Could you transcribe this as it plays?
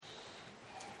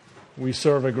We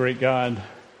serve a great God.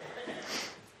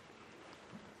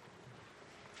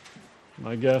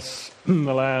 I guess in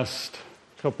the last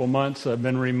couple months I've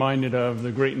been reminded of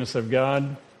the greatness of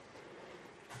God.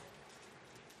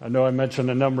 I know I mentioned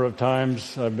a number of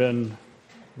times I've been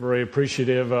very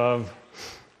appreciative of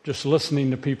just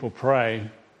listening to people pray.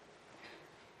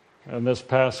 And this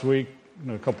past week,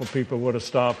 a couple of people would have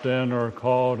stopped in or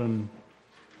called and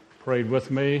prayed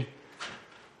with me,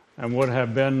 and would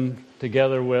have been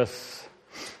together with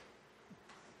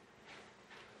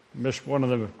one of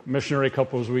the missionary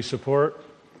couples we support,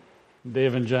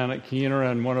 Dave and Janet Keener,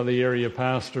 and one of the area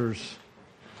pastors,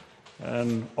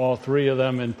 and all three of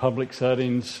them in public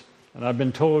settings. And I've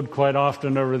been told quite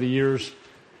often over the years,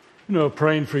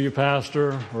 praying for you,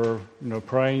 Pastor, or,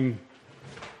 praying.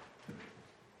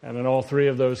 And in all three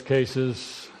of those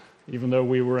cases, even though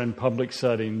we were in public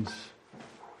settings,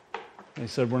 they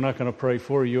said, we're not going to pray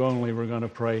for you only, we're going to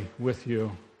pray with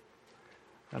you.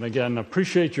 And again,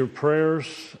 appreciate your prayers.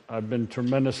 I've been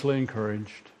tremendously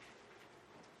encouraged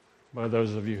by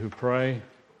those of you who pray.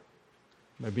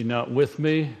 Maybe not with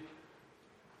me,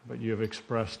 but you have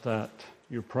expressed that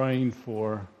you're praying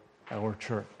for our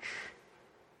church.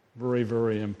 Very,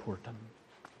 very important.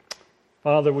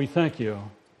 Father, we thank you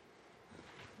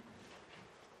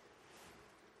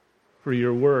for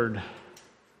your word.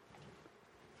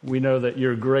 We know that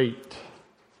you're great.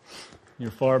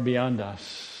 You're far beyond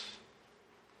us.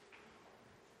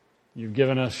 You've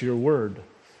given us your word.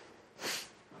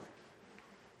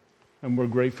 And we're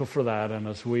grateful for that. And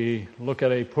as we look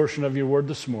at a portion of your word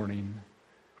this morning,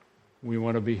 we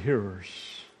want to be hearers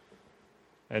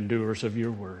and doers of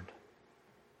your word.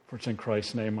 For it's in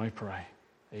Christ's name I pray.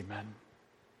 Amen.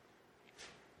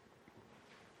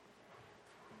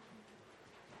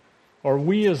 Are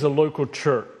we as a local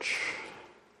church,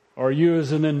 are you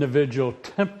as an individual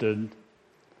tempted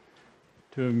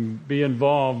to be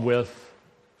involved with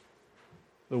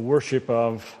the worship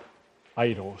of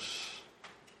idols?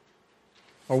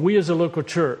 Are we as a local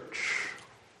church,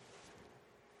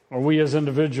 are we as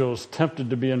individuals tempted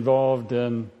to be involved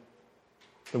in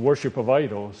the worship of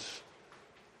idols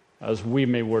as we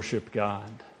may worship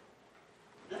God?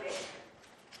 It's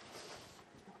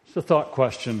a thought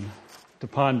question to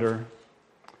ponder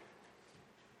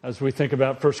as we think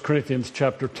about 1 Corinthians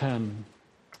chapter 10.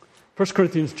 1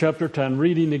 Corinthians chapter 10,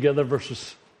 reading together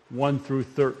verses 1 through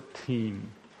 13.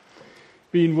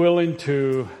 Being willing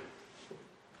to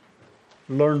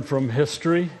learn from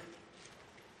history.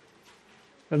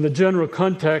 And the general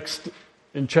context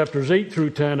in chapters 8 through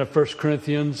 10 of 1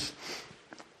 Corinthians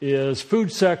is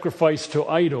food sacrifice to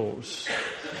idols.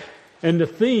 And the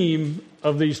theme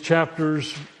of these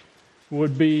chapters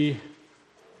would be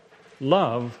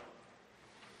love,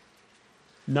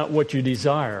 not what you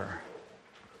desire.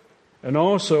 And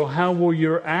also, how will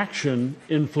your action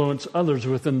influence others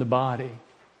within the body?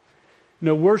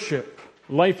 Worship,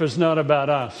 life is not about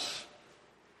us.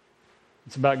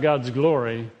 It's about God's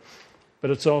glory, but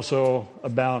it's also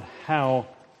about how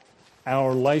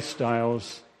our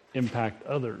lifestyles impact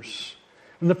others.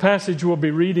 In the passage we'll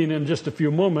be reading in just a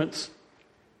few moments,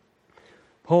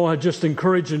 Paul had just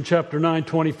encouraged in chapter 9,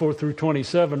 24 through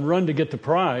 27, run to get the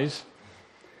prize.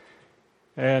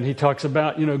 And he talks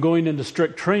about, going into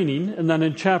strict training. And then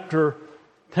in chapter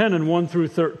 10 and 1 through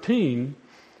 13,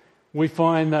 we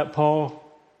find that Paul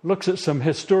looks at some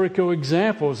historical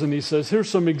examples. And he says, here's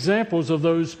some examples of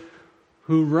those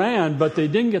who ran, but they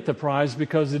didn't get the prize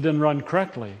because they didn't run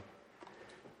correctly.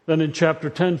 Then in chapter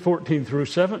 10, 14 through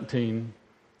 17,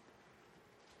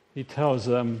 he tells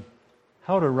them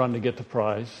how to run to get the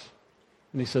prize.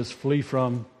 And he says, flee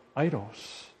from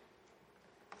idols.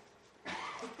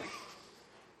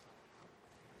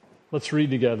 Let's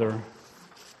read together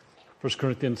 1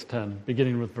 Corinthians 10,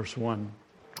 beginning with verse 1.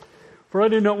 For I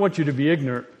do not want you to be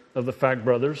ignorant of the fact,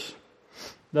 brothers,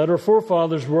 that our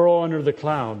forefathers were all under the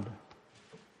cloud,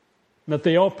 and that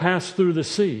they all passed through the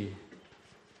sea.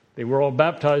 They were all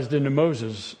baptized into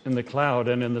Moses in the cloud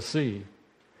and in the sea.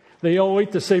 They all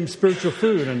ate the same spiritual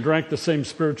food and drank the same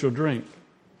spiritual drink,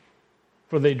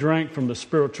 for they drank from the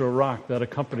spiritual rock that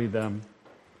accompanied them,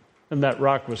 and that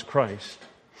rock was Christ.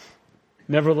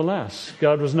 Nevertheless,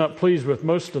 God was not pleased with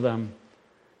most of them.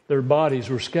 Their bodies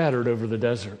were scattered over the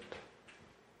desert.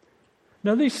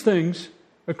 Now these things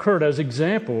occurred as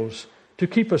examples to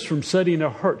keep us from setting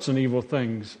our hearts on evil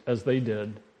things as they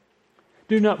did.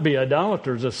 Do not be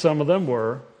idolaters as some of them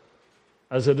were,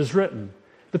 as it is written.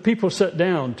 The people sat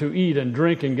down to eat and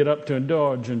drink and get up to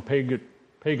indulge in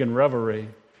pagan revelry.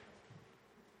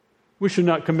 We should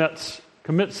not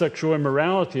commit sexual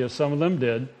immorality as some of them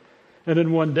did, and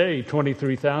in one day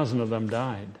 23,000 of them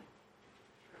died.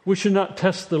 We should not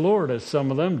test the Lord as some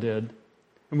of them did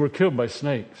and were killed by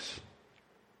snakes.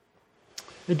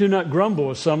 And do not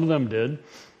grumble as some of them did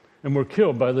and were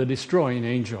killed by the destroying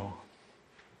angel.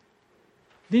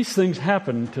 These things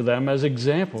happened to them as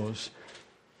examples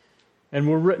and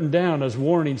were written down as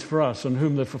warnings for us, on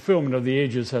whom the fulfillment of the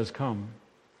ages has come.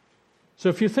 So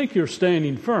if you think you're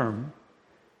standing firm,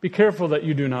 be careful that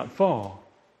you do not fall.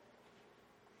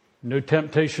 No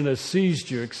temptation has seized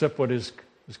you except what is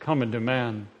common to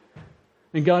man.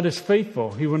 And God is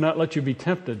faithful. He will not let you be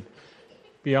tempted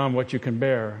beyond what you can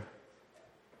bear.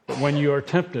 But when you are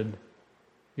tempted,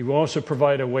 He will also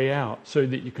provide a way out so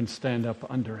that you can stand up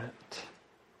under it.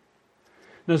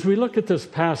 And as we look at this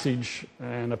passage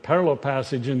and a parallel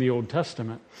passage in the Old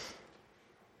Testament,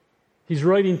 he's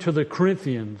writing to the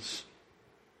Corinthians,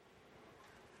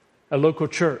 a local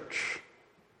church.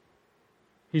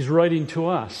 He's writing to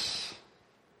us.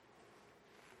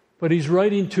 But he's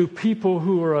writing to people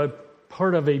who are a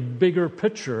part of a bigger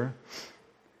picture.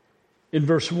 In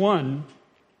verse 1,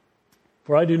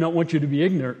 "For I do not want you to be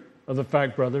ignorant of the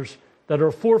fact, brothers, that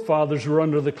our forefathers were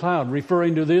under the cloud,"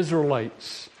 referring to the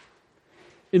Israelites.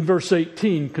 In verse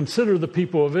 18, "Consider the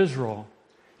people of Israel."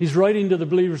 He's writing to the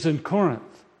believers in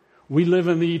Corinth. We live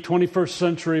in the 21st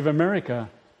century of America,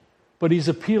 but he's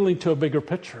appealing to a bigger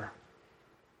picture.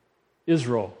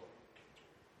 Israel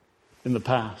in the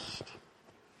past.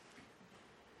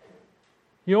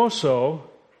 He also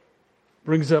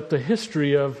brings up the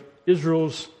history of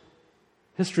Israel,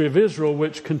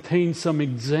 which contains some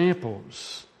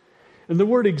examples. And the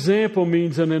word example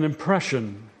means an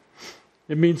impression.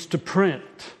 It means to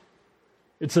print.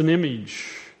 It's an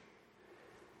image.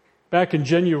 Back in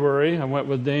January, I went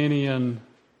with Danny and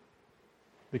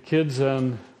the kids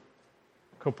and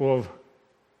a couple of,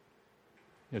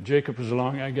 Jacob was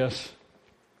along, I guess,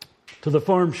 to the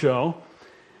farm show.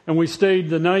 And we stayed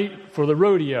the night for the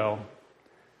rodeo.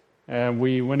 And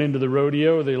we went into the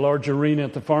rodeo, the large arena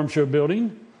at the farm show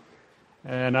building.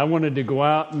 And I wanted to go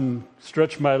out and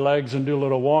stretch my legs and do a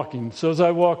little walking. So as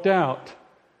I walked out,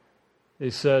 they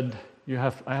said,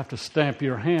 I have to stamp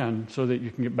your hand so that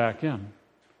you can get back in.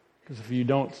 Because if you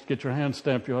don't get your hand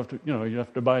stamped, you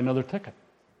have to buy another ticket.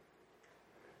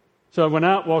 So I went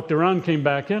out, walked around, came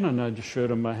back in, and I just showed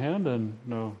them my hand and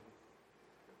no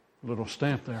little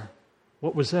stamp there.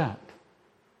 What was that?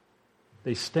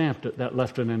 They stamped it. That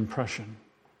left an impression.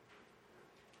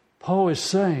 Paul is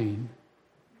saying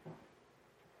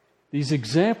these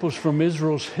examples from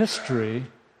Israel's history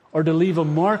are to leave a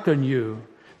mark on you.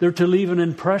 They're to leave an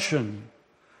impression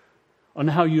on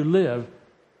how you live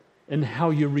and how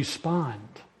you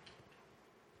respond.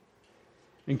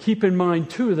 And keep in mind,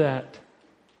 too, that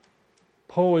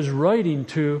Paul is writing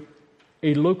to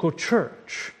a local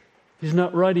church. He's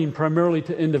not writing primarily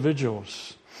to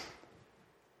individuals,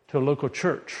 to a local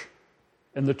church,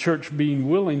 and the church being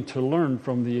willing to learn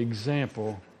from the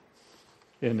example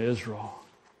in Israel.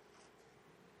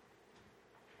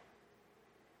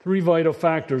 3 vital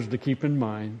factors to keep in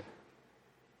mind.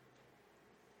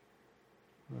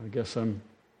 I guess I'm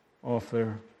off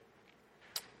there.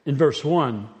 In verse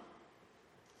 1,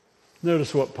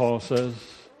 notice what Paul says.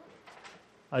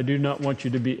 "I do not want you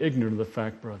to be ignorant of the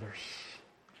fact, brothers."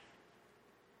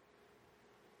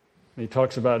 And he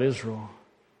talks about Israel.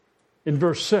 In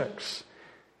verse 6,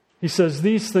 he says,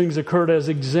 "These things occurred as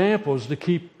examples to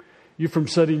keep you from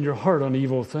setting your heart on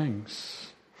evil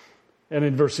things." And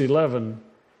in verse 11,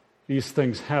 these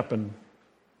things happen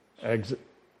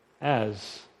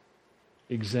as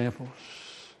examples.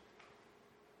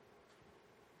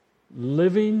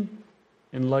 Living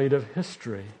in light of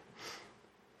history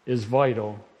is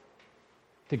vital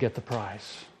to get the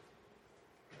prize.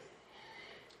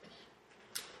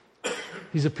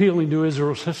 He's appealing to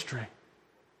Israel's history.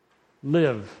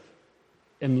 Live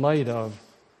in light of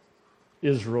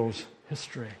Israel's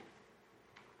history.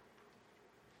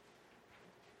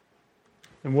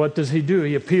 And what does he do?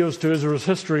 He appeals to Israel's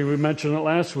history. We mentioned it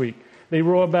last week. They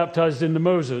were all baptized into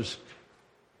Moses.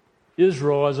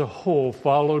 Israel as a whole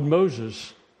followed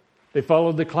Moses. They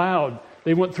followed the cloud.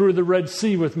 They went through the Red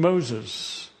Sea with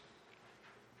Moses.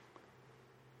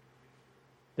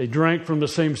 They drank from the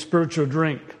same spiritual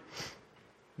drink,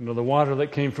 the water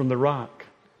that came from the rock.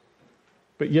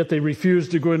 But yet they refused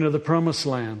to go into the promised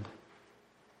land.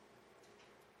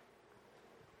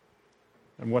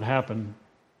 And what happened?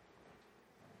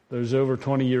 Those over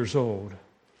 20 years old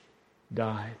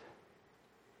died.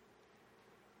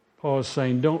 Paul is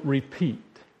saying, don't repeat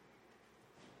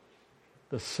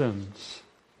the sins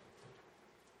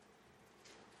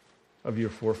of your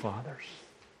forefathers.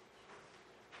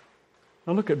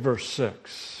 Now look at verse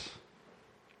 6.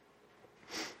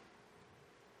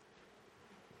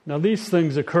 Now, these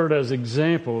things occurred as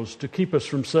examples to keep us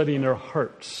from setting our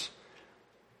hearts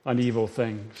on evil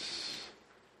things.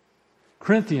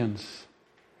 Corinthians,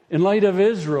 in light of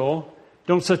Israel,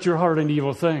 don't set your heart on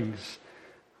evil things.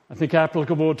 I think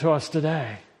applicable to us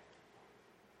today.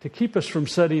 To keep us from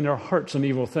setting our hearts on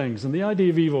evil things. And the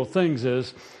idea of evil things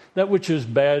is that which is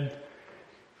bad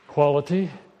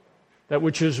quality, that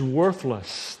which is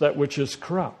worthless, that which is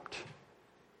corrupt.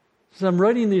 So I'm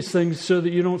writing these things so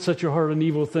that you don't set your heart on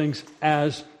evil things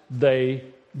as they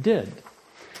did.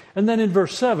 And then in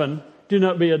verse 7, do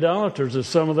not be idolaters as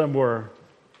some of them were.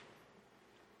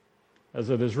 As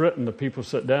it is written, the people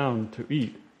sit down to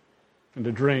eat and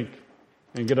to drink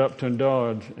and get up to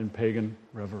indulge in pagan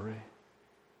revelry.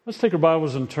 Let's take our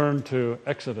Bibles and turn to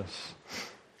Exodus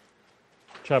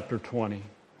chapter 20.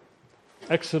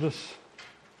 Exodus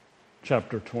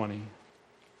chapter 20.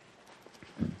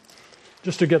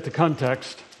 Just to get the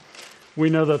context, we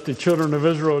know that the children of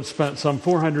Israel had spent some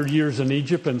 400 years in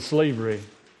Egypt in slavery.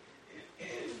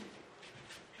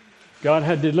 God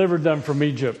had delivered them from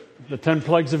Egypt, the 10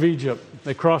 plagues of Egypt.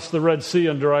 They crossed the Red Sea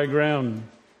on dry ground.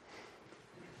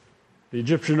 The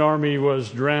Egyptian army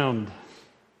was drowned.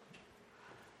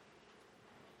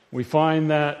 We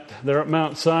find that they're at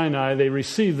Mount Sinai. They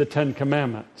received the 10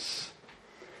 Commandments.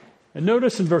 And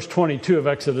notice in verse 22 of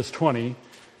Exodus 20,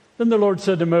 then the Lord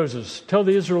said to Moses, tell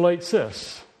the Israelites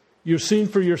this, you've seen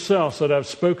for yourselves that I've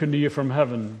spoken to you from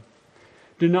heaven.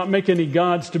 Do not make any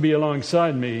gods to be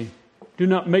alongside me. Do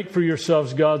not make for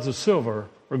yourselves gods of silver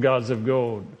or gods of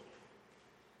gold.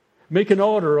 Make an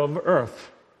altar of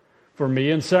earth for me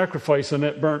and sacrifice on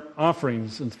it burnt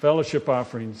offerings and fellowship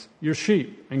offerings, your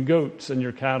sheep and goats and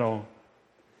your cattle.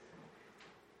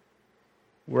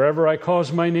 Wherever I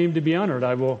cause my name to be honored,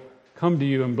 I will come to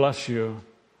you and bless you.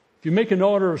 If you make an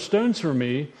altar of stones for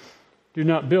me, do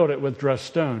not build it with dressed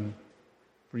stone,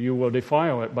 for you will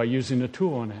defile it by using a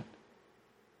tool on it.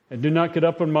 And do not get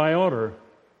up on my altar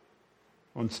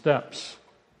on steps,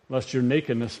 lest your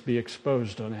nakedness be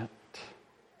exposed on it.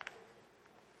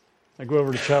 I go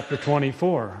over to chapter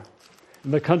 24.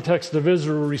 In the context of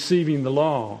Israel receiving the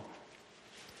law,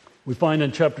 we find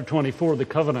in chapter 24 the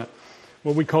covenant,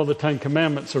 what we call the 10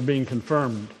 Commandments, are being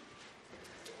confirmed.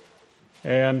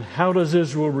 And how does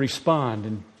Israel respond?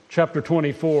 In chapter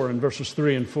 24 and verses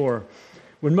 3 and 4,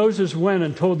 when Moses went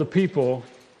and told the people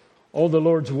all the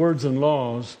Lord's words and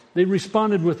laws, they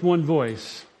responded with one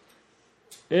voice.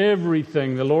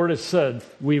 Everything the Lord has said,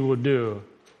 we will do.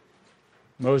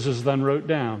 Moses then wrote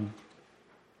down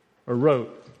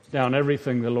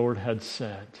everything the Lord had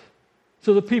said.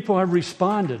 So the people have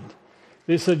responded.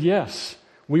 They said, yes,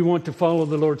 we want to follow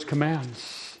the Lord's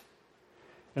commands.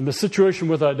 And the situation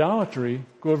with idolatry,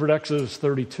 go over to Exodus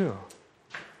 32.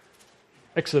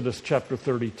 Exodus chapter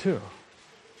 32.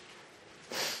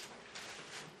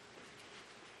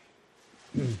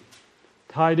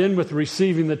 Tied in with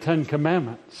receiving the 10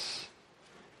 Commandments.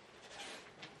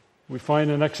 We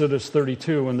find in Exodus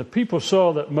 32, when the people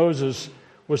saw that Moses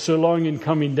was so long in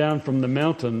coming down from the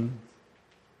mountain,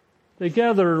 they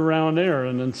gathered around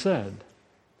Aaron and said,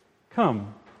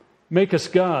 come, make us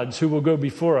gods who will go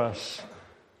before us.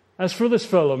 As for this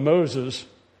fellow Moses,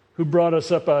 who brought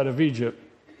us up out of Egypt,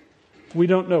 we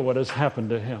don't know what has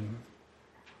happened to him.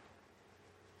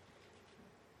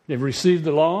 They've received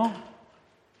the law.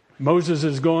 Moses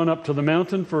is going up to the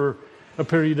mountain for a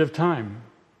period of time.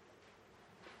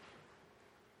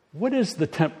 What is the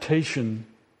temptation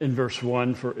in verse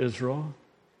 1 for Israel?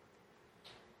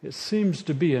 It seems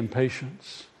to be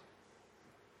impatience.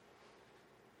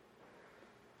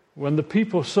 When the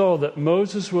people saw that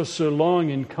Moses was so long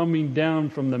in coming down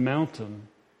from the mountain,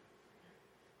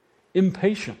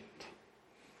 impatient,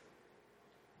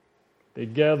 they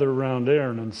gather around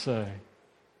Aaron and say,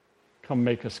 come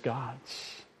make us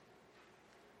gods.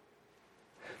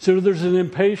 So there's an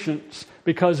impatience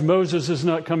because Moses is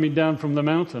not coming down from the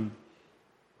mountain.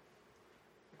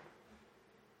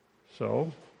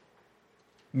 So,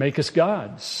 make us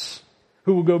gods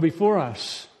who will go before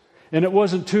us. And it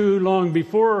wasn't too long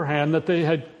beforehand that they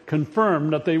had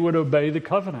confirmed that they would obey the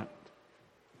covenant.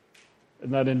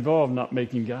 And that involved not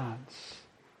making gods.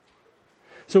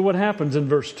 So what happens in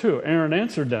verse 2? Aaron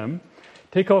answered them,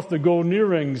 take off the golden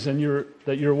earrings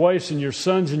that your wives and your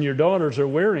sons and your daughters are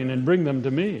wearing and bring them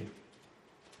to me.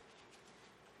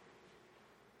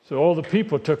 So all the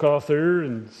people took off their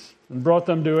earrings and brought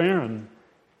them to Aaron.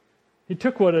 He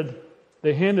took what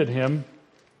they handed him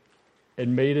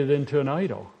and made it into an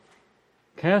idol,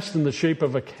 cast in the shape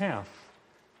of a calf,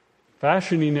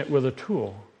 fashioning it with a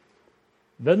tool.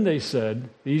 Then they said,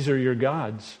 these are your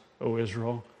gods, O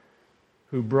Israel,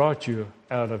 who brought you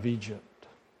out of Egypt.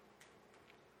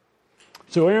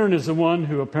 So Aaron is the one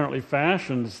who apparently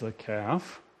fashions the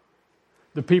calf.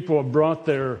 The people have brought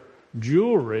their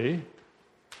jewelry,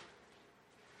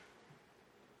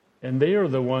 and they are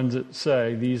the ones that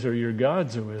say, "These are your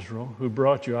gods, O Israel, who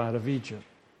brought you out of Egypt."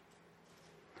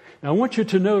 Now I want you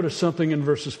to notice something in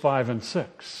verses 5 and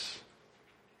 6.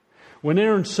 When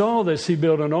Aaron saw this, he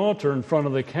built an altar in front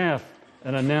of the calf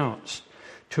and announced,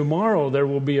 "Tomorrow there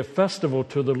will be a festival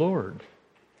to the Lord."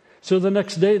 So the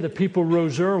next day the people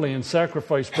rose early and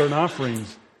sacrificed burnt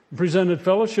offerings and presented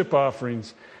fellowship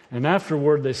offerings. And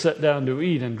afterward they sat down to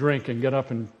eat and drink and get up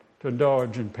and to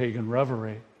indulge in pagan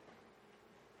revelry.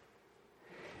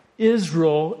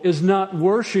 Israel is not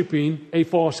worshiping a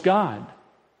false god.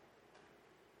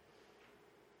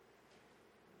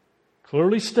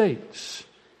 Clearly states,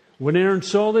 when Aaron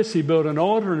saw this, he built an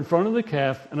altar in front of the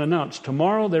calf and announced,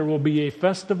 "Tomorrow there will be a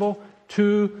festival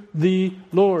to the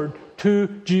Lord," to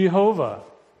Jehovah.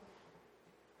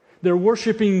 They're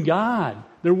worshiping God.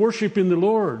 They're worshiping the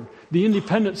Lord, the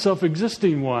independent,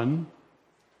 self-existing one,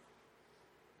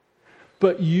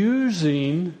 but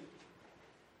using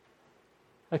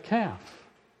a calf.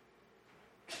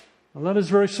 Well, that is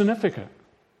very significant.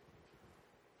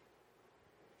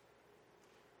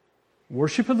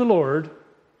 Worship of the Lord,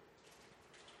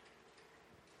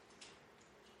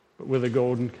 but with a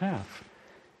golden calf.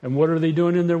 And what are they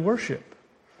doing in their worship?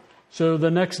 So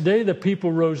the next day the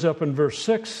people rose up in verse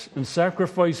 6 and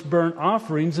sacrificed burnt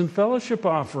offerings and fellowship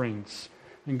offerings.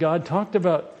 And God talked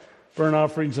about burnt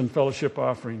offerings and fellowship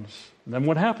offerings. And then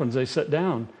what happens? They sit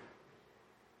down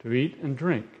to eat and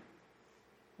drink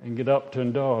and get up to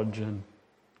indulge in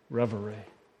revelry.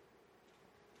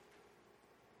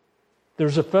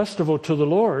 There's a festival to the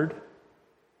Lord,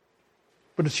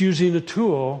 but it's using a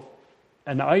tool,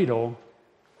 an idol,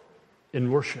 in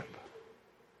worship.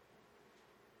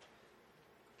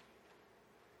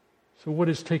 So what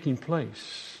is taking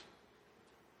place?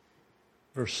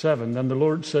 Verse 7, then the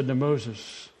Lord said to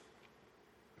Moses,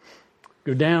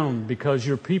 "Go down, because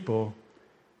your people,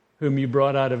 whom you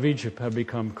brought out of Egypt, have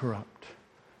become corrupt."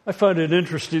 I find it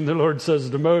interesting the Lord says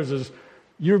to Moses,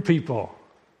 "Your people."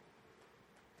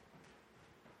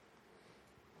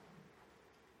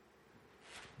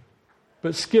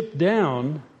 But skip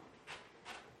down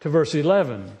to verse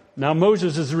 11. Now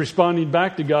Moses is responding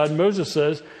back to God. Moses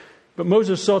says, "But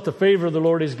Moses sought the favor of the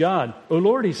Lord his God. O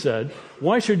Lord," he said,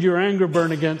 "why should your anger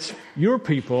burn against your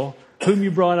people, whom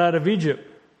you brought out of Egypt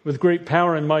with great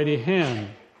power and mighty hand?"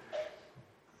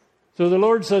 So the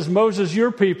Lord says, "Moses,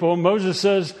 your people." Moses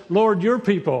says, "Lord, your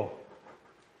people."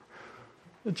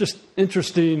 It's just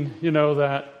interesting,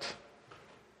 that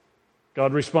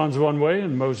God responds one way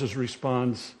and Moses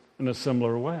responds in a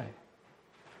similar way.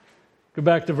 Go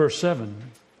back to verse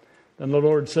 7. Then the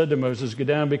Lord said to Moses, "Go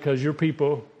down, because your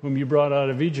people, whom you brought out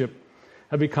of Egypt,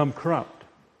 have become corrupt.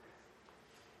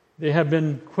 They have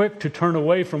been quick to turn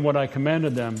away from what I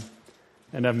commanded them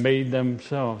and have made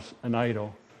themselves an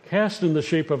idol, cast in the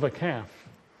shape of a calf.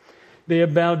 They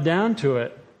have bowed down to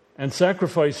it and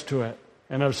sacrificed to it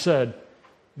and have said,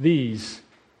 'These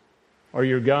are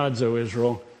your gods, O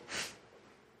Israel,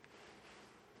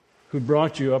 who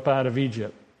brought you up out of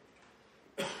Egypt.'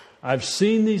 I've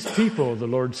seen these people," the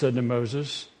Lord said to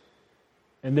Moses,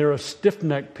 "and they're a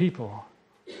stiff-necked people.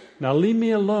 Now leave me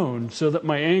alone so that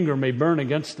my anger may burn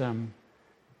against them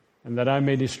and that I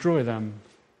may destroy them.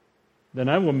 Then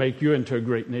I will make you into a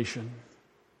great nation."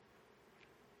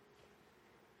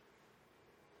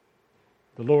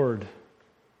 The Lord,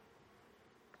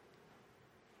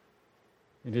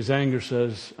 in his anger,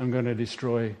 says, "I'm going to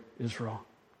destroy Israel."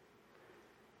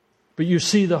 But you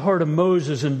see the heart of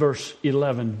Moses in verse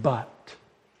 11.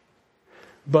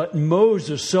 But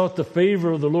Moses sought the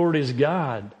favor of the Lord his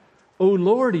God. "O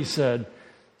Lord," he said,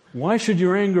 "why should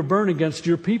your anger burn against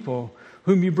your people,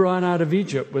 whom you brought out of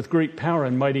Egypt with great power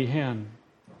and mighty hand?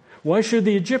 Why should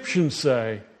the Egyptians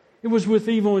say, 'It was with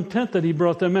evil intent that he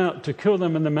brought them out, to kill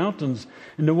them in the mountains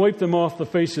and to wipe them off the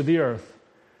face of the earth'?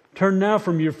 Turn now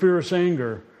from your fierce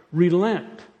anger,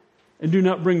 relent, and do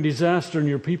not bring disaster on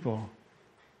your people.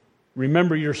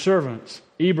 Remember your servants,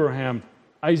 Abraham,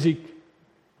 Isaac,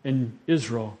 and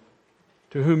Israel,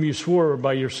 to whom you swore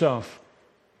by yourself,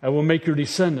 'I will make your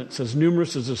descendants as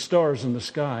numerous as the stars in the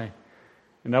sky,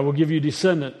 and I will give your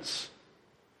descendants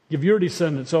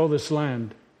all this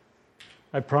land.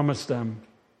 I promised them,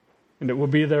 and it will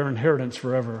be their inheritance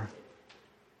forever.'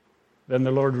 Then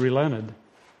the Lord relented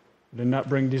and did not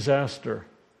bring disaster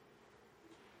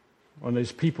on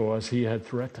his people as he had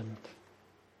threatened."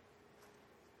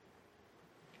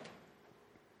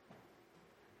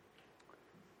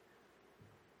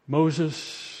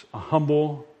 Moses, a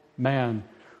humble man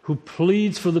who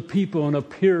pleads for the people in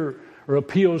or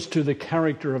appeals to the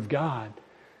character of God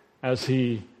as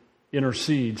he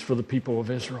intercedes for the people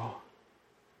of Israel.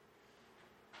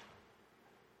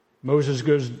 Moses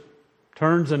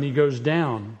turns and he goes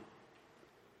down.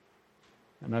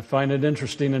 And I find it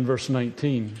interesting in verse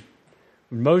 19.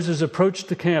 When Moses approached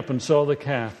the camp and saw the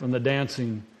calf and the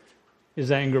dancing, his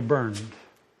anger burned.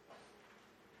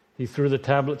 He threw the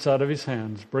tablets out of his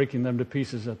hands, breaking them to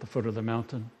pieces at the foot of the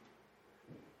mountain.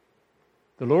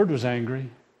 The Lord was angry.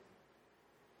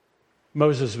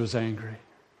 Moses was angry.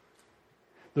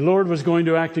 The Lord was going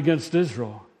to act against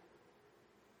Israel.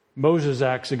 Moses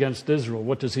acts against Israel.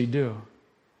 What does he do?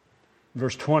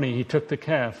 Verse 20, he took the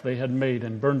calf they had made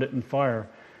and burned it in fire.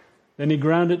 Then he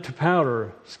ground it to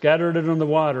powder, scattered it on the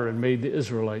water, and made the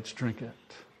Israelites drink it.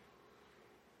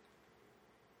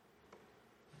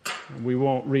 We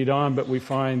won't read on, but we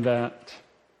find that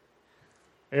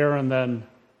Aaron then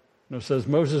says,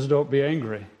 Moses, don't be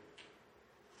angry.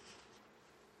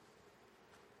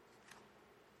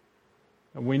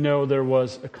 And we know there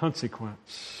was a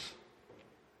consequence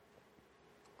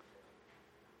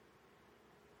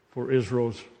for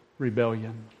Israel's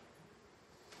rebellion.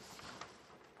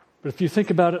 But if you think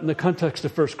about it in the context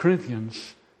of 1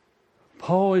 Corinthians,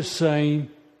 Paul is saying,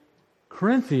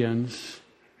 Corinthians,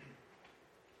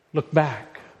 look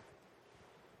back.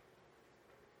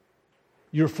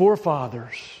 Your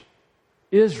forefathers,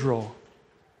 Israel,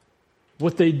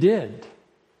 what they did.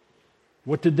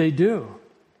 What did they do?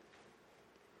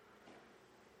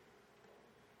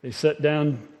 They sat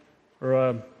down,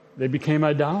 they became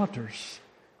idolaters.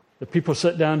 The people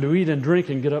sat down to eat and drink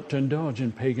and get up to indulge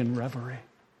in pagan revelry.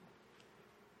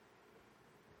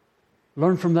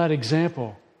 Learn from that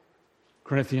example,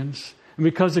 Corinthians. And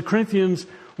because the Corinthians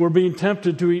were being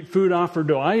tempted to eat food offered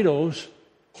to idols,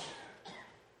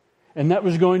 and that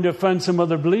was going to offend some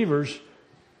other believers,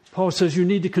 Paul says you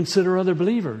need to consider other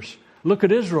believers. Look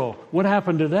at Israel. What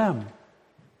happened to them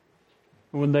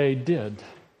when they did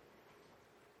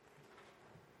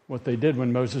what they did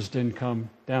when Moses didn't come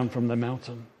down from the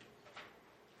mountain?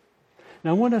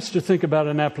 Now I want us to think about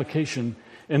an application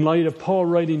in light of Paul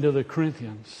writing to the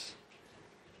Corinthians.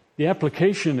 The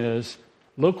application is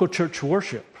local church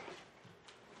worship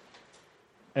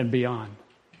and beyond.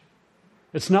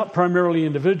 It's not primarily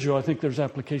individual. I think there's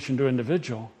application to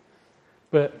individual.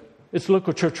 But it's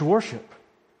local church worship.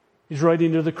 He's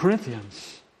writing to the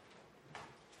Corinthians.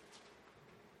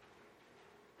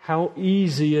 How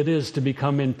easy it is to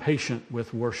become impatient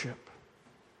with worship.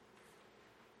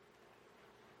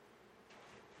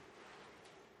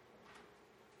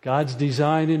 God's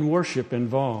design in worship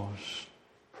involves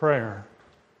prayer,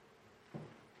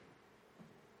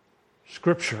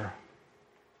 scripture,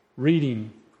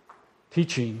 reading,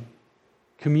 teaching,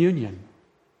 communion,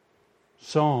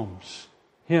 psalms,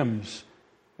 hymns,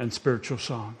 and spiritual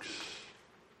songs.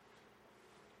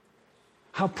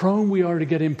 How prone we are to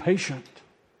get impatient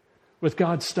with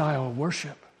God's style of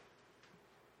worship.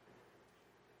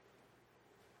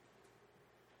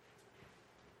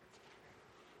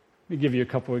 Let me give you a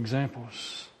couple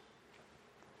examples.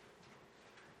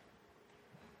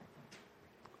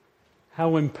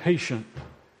 How impatient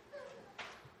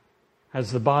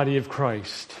has the body of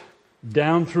Christ,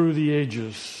 down through the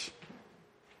ages,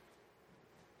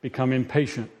 become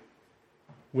impatient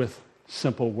with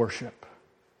simple worship?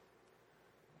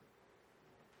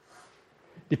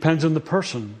 Depends on the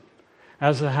person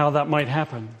as to how that might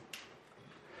happen.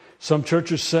 Some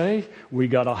churches say, we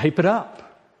got to hype it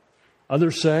up.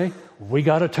 Others say, we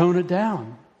got to tone it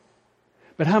down.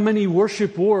 But how many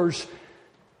worship wars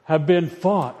have been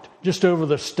fought just over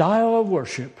the style of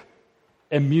worship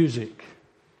and music?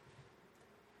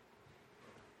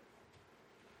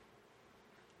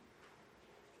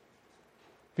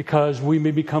 Because we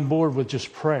may become bored with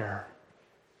just prayer,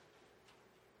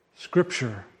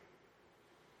 scripture,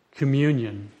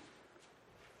 communion,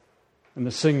 and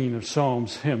the singing of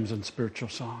psalms, hymns, and spiritual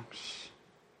songs.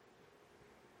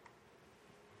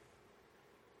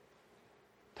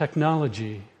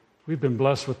 Technology. We've been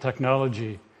blessed with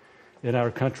technology in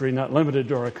our country, not limited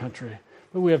to our country,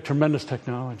 but we have tremendous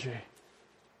technology.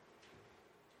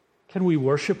 Can we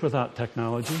worship without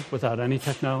technology, without any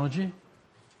technology?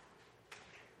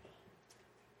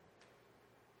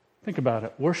 Think about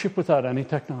it. Worship without any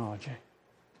technology.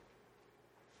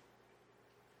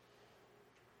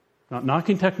 Not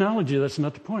knocking technology, that's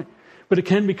not the point. But it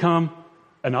can become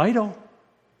an idol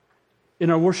in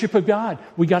our worship of God.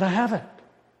 We got to have it.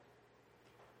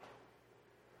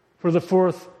 For the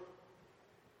fourth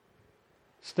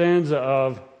stanza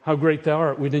of How Great Thou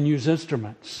Art, we didn't use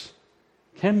instruments.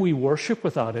 Can we worship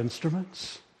without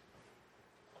instruments?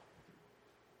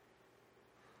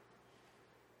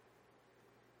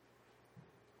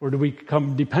 Or do we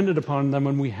become dependent upon them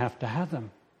when we have to have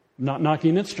them? Not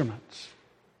knocking instruments.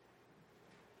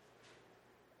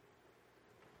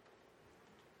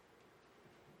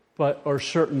 But are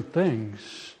certain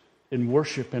things in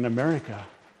worship in America,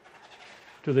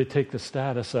 do they take the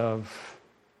status of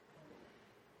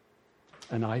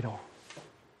an idol?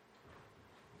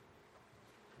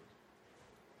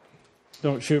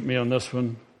 Don't shoot me on this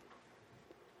one.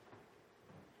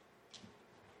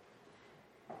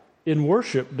 In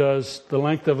worship, does the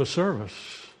length of a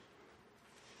service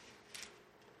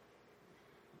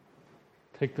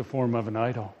take the form of an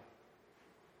idol?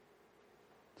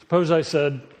 Suppose I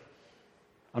said,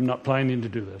 I'm not planning to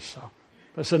do this. So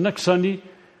I said, next Sunday,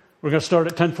 we're going to start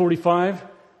at 10:45.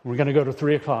 We're going to go to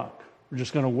 3 o'clock. We're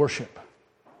just going to worship.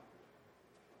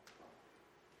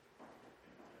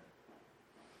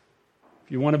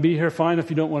 If you want to be here, fine. If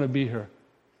you don't want to be here.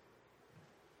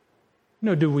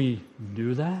 No, do we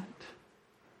do that?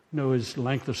 No, is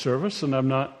length of service, and I'm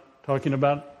not talking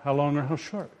about how long or how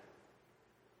short.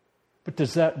 But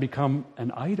does that become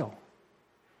an idol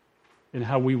in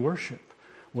how we worship?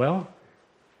 Well,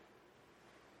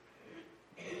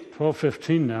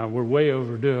 12:15 now, we're way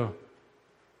overdue.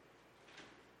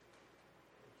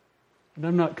 And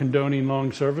I'm not condoning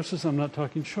long services, I'm not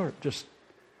talking short. Just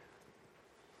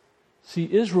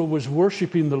see, Israel was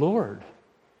worshiping the Lord,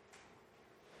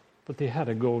 but they had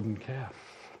a golden calf.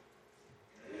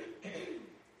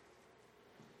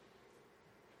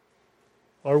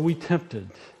 Are we tempted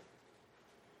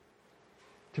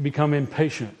to become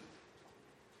impatient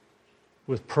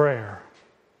with prayer,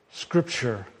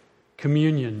 scripture,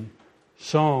 communion,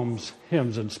 psalms,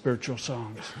 hymns, and spiritual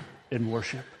songs in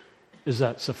worship? Is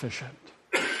that sufficient?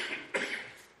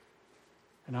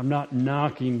 And I'm not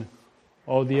knocking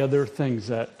all the other things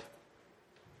that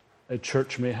a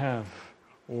church may have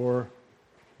or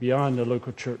beyond a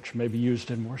local church may be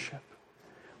used in worship.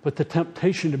 But the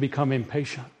temptation to become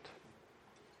impatient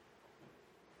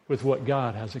with what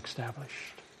God has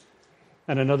established.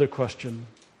 And another question.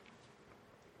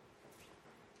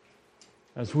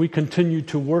 As we continue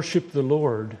to worship the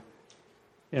Lord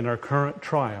in our current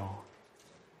trial,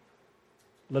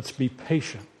 let's be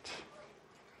patient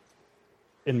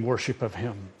in worship of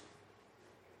Him.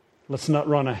 Let's not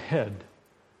run ahead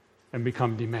and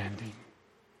become demanding.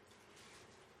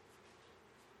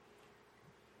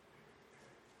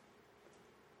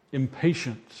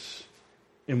 Impatience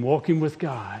in walking with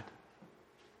God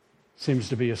seems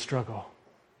to be a struggle.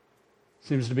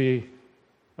 Seems to be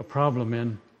a problem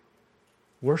in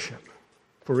worship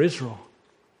for Israel.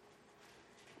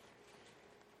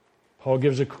 Paul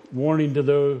gives a warning to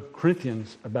the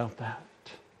Corinthians about that.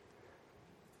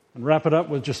 And wrap it up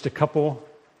with just a couple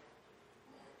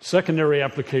secondary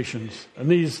applications. And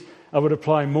these I would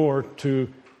apply more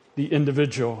to the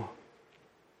individual.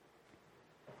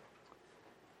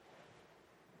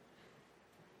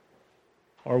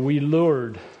 Are we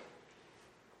lured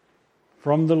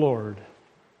from the Lord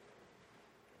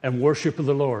and worship of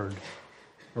the Lord,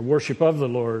 or worship of the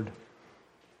Lord,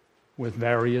 with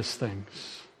various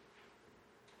things,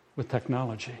 with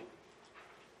technology?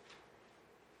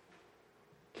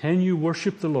 Can you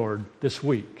worship the Lord this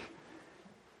week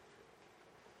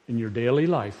in your daily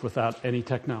life without any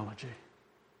technology?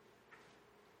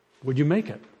 Would you make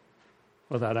it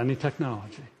without any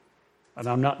technology? And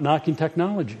I'm not knocking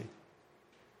technology,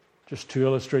 just to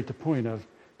illustrate the point of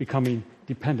becoming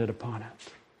dependent upon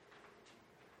it.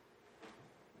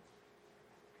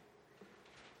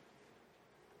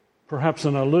 Perhaps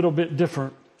on a little bit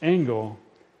different angle,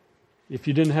 if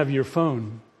you didn't have your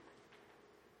phone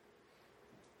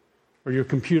or your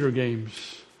computer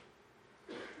games,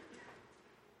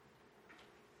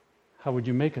 how would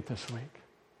you make it this week?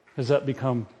 Has that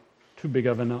become too big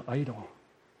of an idol?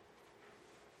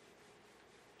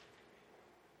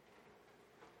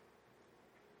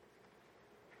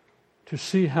 To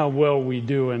see how well we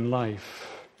do in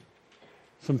life,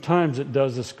 sometimes it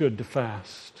does us good to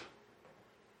fast.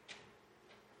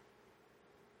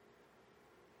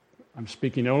 I'm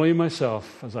speaking only of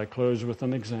myself as I close with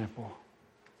an example.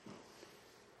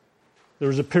 There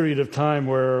was a period of time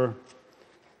where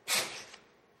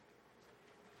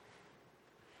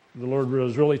the Lord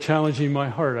was really challenging my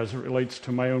heart as it relates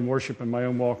to my own worship and my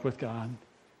own walk with God.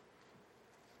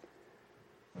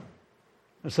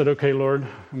 I said, okay, Lord,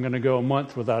 I'm going to go a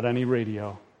month without any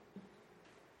radio.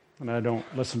 And I don't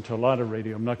listen to a lot of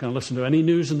radio. I'm not going to listen to any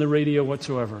news in the radio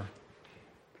whatsoever.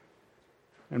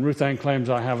 And Ruth Ann claims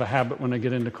I have a habit when I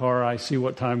get in the car, I see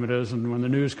what time it is, and when the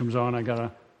news comes on, I got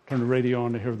to turn the radio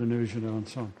on to hear the news, and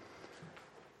so on.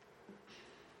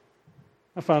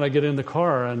 I found I get in the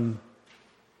car and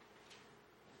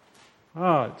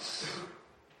It's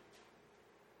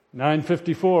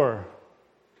 9:54.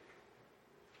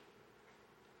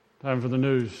 Time for the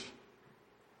news.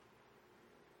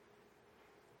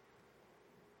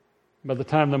 By the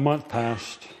time the month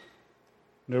passed,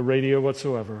 no radio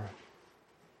whatsoever.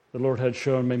 The Lord had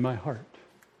shown me my heart.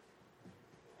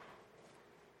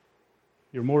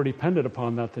 You're more dependent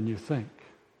upon that than you think,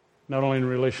 not only in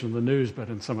relation to the news, but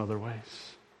in some other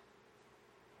ways.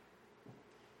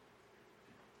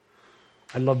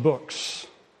 I love books.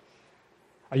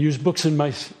 I use books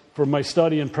for my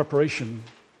study and preparation.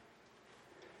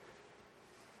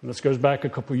 And this goes back a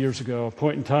couple years ago, a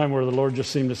point in time where the Lord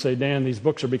just seemed to say, Dan, these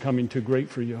books are becoming too great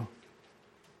for you.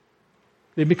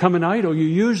 They become an idol. You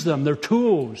use them. They're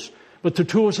tools. But the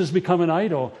tools has become an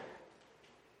idol.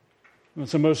 And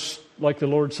it's almost like the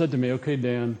Lord said to me, okay,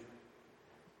 Dan,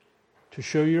 to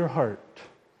show your heart,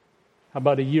 how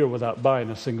about a year without buying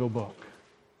a single book?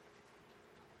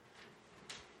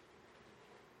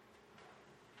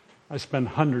 I spend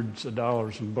hundreds of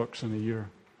dollars in books in a year.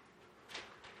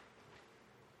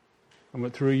 I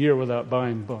went through a year without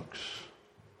buying books.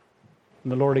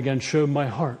 And the Lord again showed my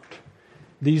heart.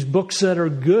 These books that are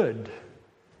good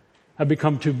have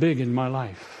become too big in my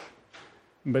life.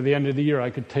 And by the end of the year, I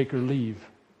could take or leave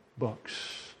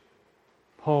books.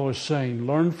 Paul is saying,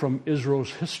 learn from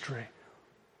Israel's history.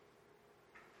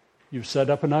 You've set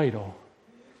up an idol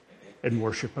in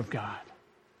worship of God.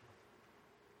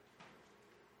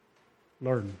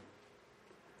 Learn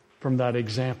from that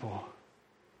example.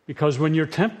 Because when you're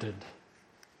tempted,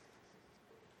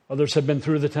 others have been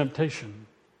through the temptation.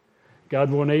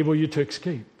 God will enable you to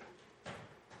escape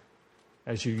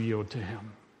as you yield to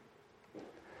Him.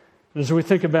 And as we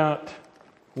think about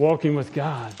walking with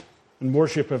God and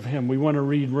worship of Him, we want to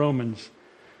read Romans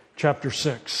chapter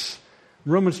 6.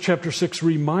 Romans chapter 6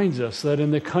 reminds us that in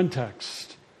the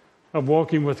context of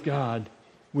walking with God,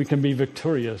 we can be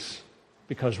victorious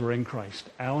because we're in Christ.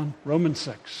 Alan, Romans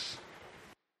 6.